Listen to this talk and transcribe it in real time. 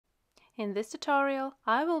In this tutorial,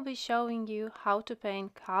 I will be showing you how to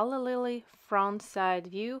paint Calla lily front side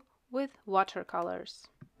view with watercolors.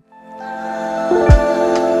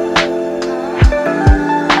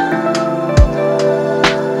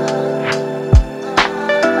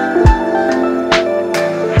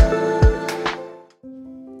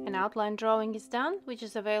 An outline drawing is done, which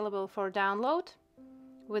is available for download.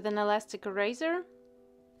 With an elastic eraser,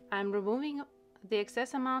 I'm removing the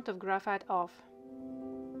excess amount of graphite off.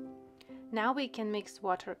 Now we can mix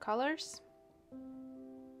watercolors.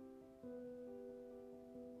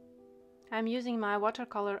 I'm using my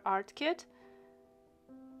watercolor art kit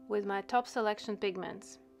with my top selection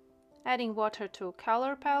pigments, adding water to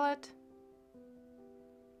color palette.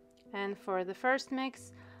 And for the first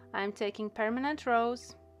mix, I'm taking permanent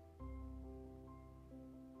rose,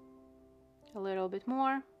 a little bit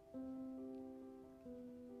more,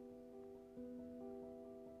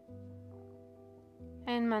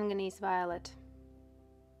 and manganese violet.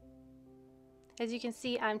 As you can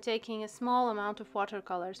see, I'm taking a small amount of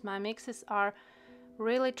watercolors. My mixes are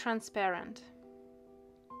really transparent.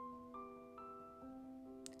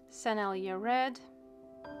 Sennelier Red,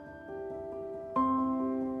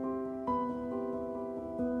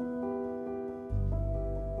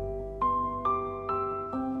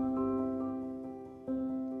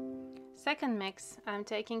 second mix, I'm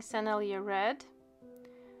taking Sennelier Red,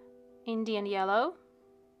 Indian Yellow,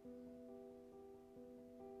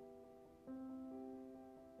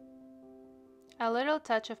 a little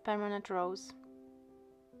touch of permanent rose.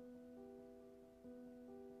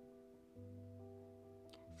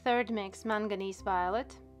 Third mix, Manganese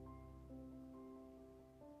Violet,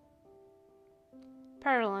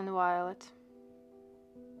 Perylene Violet,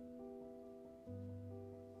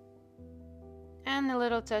 and a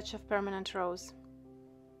little touch of permanent rose.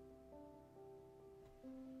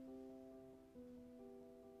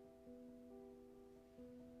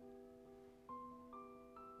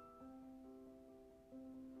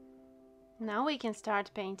 Now we can start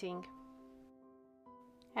painting.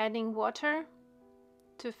 Adding water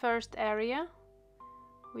to first area,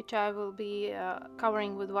 which I will be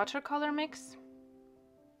covering with watercolor mix.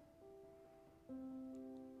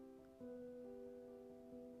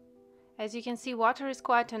 As you can see, water is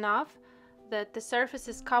quite enough that the surface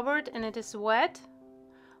is covered and it is wet,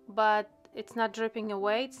 but it's not dripping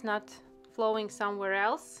away, it's not flowing somewhere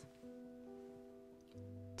else.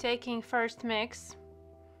 Taking first mix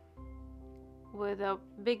with a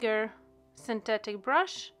bigger synthetic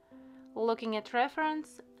brush, looking at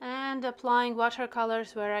reference and applying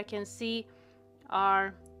watercolors where I can see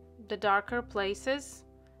are the darker places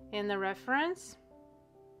in the reference,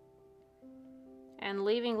 and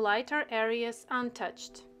leaving lighter areas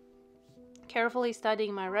untouched. Carefully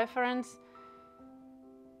studying my reference,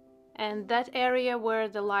 and that area where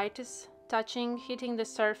the light is touching, hitting the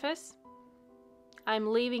surface,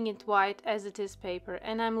 I'm leaving it white as it is paper,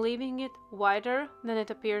 and I'm leaving it wider than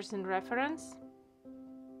it appears in reference.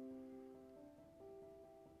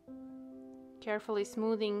 Carefully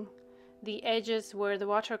smoothing the edges where the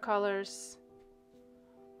watercolors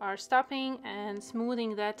are stopping and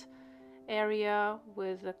smoothing that area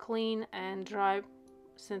with a clean and dry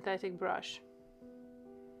synthetic brush.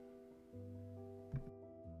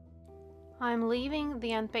 I'm leaving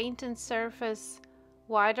the unpainted surface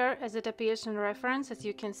wider as it appears in reference, as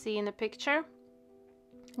you can see in the picture,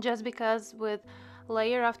 just because with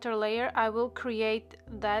layer after layer I will create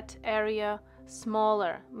that area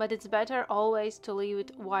smaller, but it's better always to leave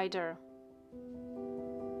it wider.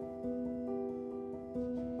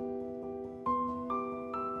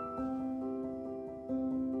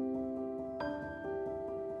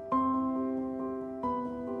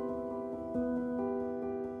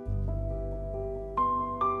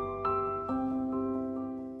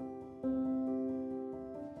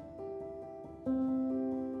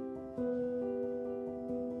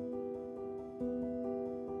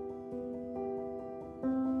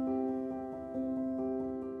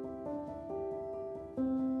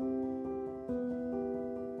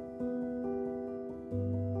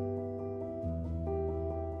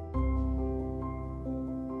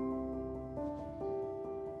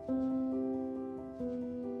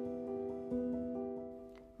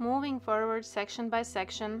 Moving forward section by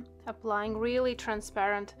section, applying really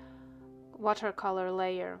transparent watercolor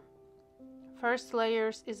layer. First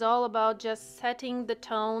layers is all about just setting the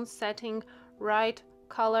tones, setting right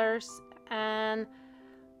colors and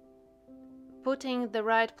putting the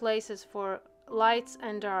right places for lights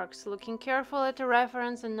and darks, looking careful at the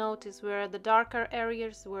reference and notice where the darker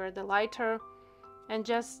areas, where the lighter, and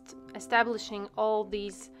just establishing all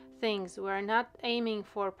these things. We're not aiming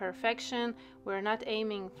for perfection. We're not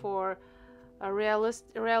aiming for a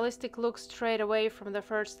realistic look straight away from the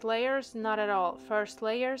first layers. Not at all. First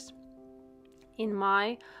layers in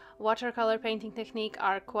my watercolor painting technique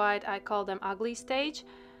are quite, I call them ugly stage,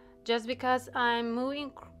 just because I'm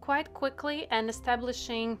moving quite quickly and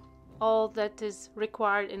establishing all that is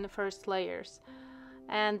required in the first layers.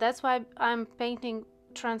 And that's why I'm painting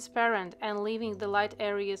transparent and leaving the light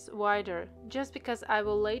areas wider, just because I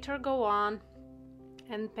will later go on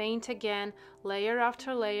and paint again layer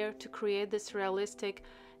after layer to create this realistic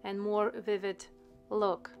and more vivid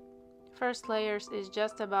look. First layers is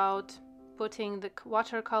just about putting the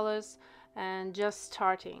watercolors and just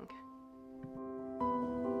starting.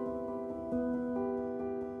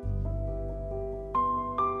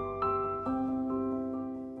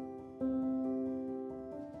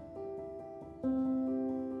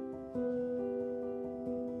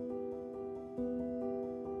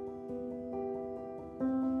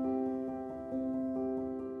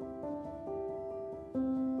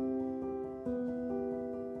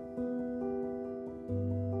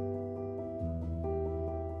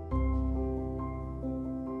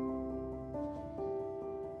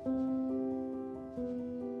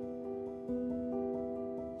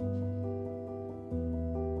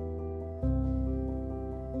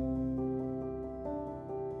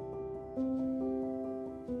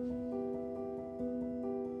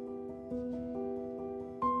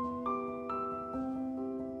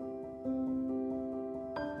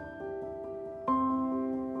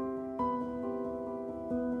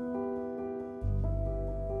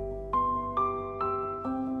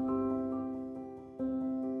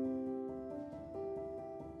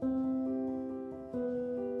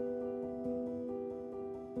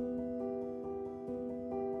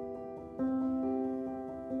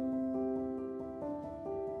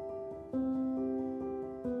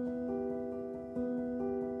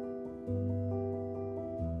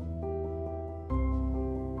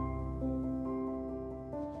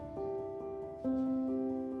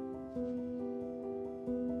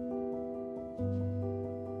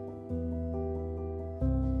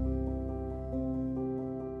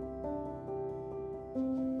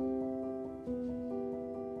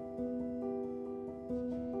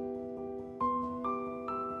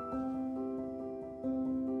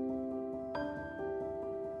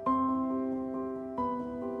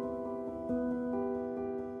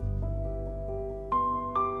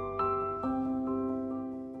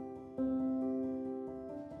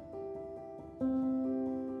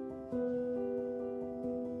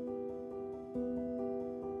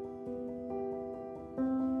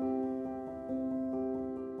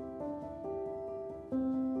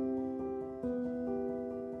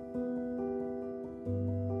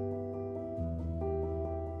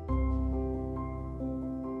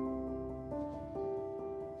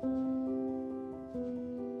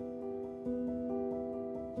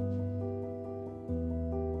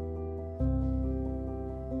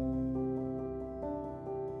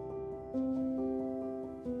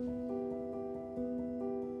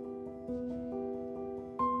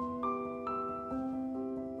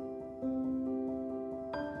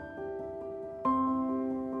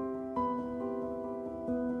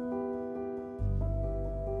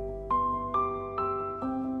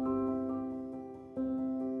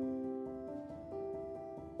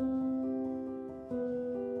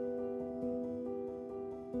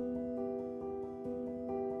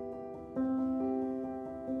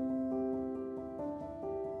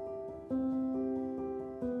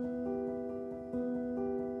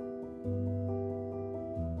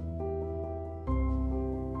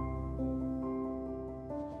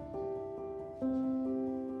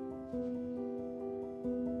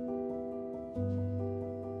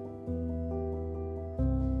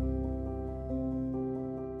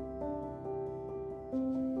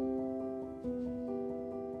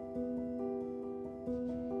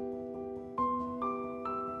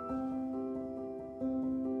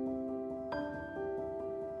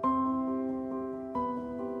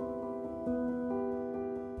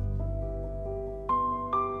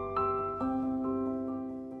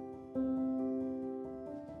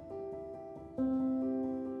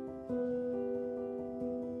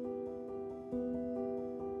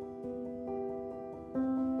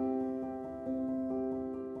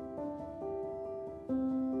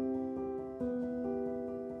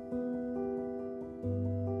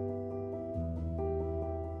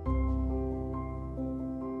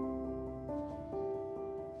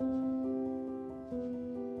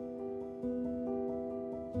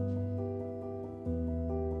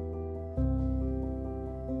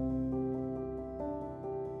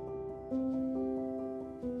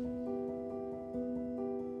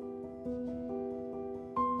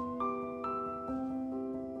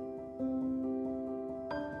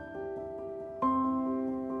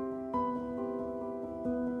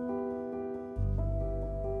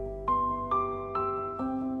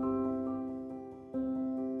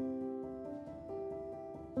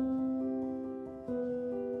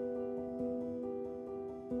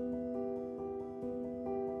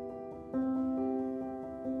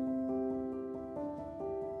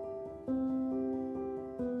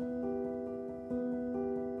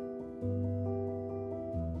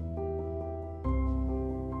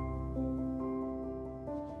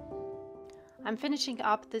 I'm finishing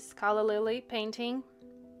up this Calla Lily painting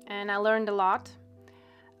and I learned a lot.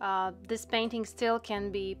 This painting still can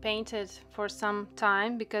be painted for some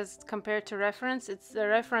time because compared to reference, the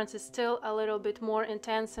reference is still a little bit more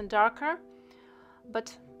intense and darker,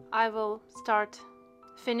 but I will start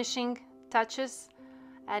finishing touches,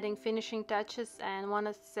 adding finishing touches, and want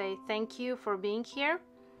to say thank you for being here.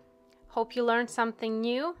 Hope you learned something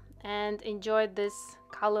new and enjoyed this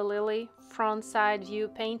Calla Lily front side view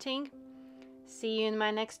painting. See you in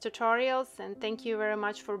my next tutorials, and thank you very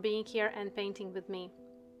much for being here and painting with me.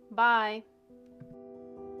 Bye!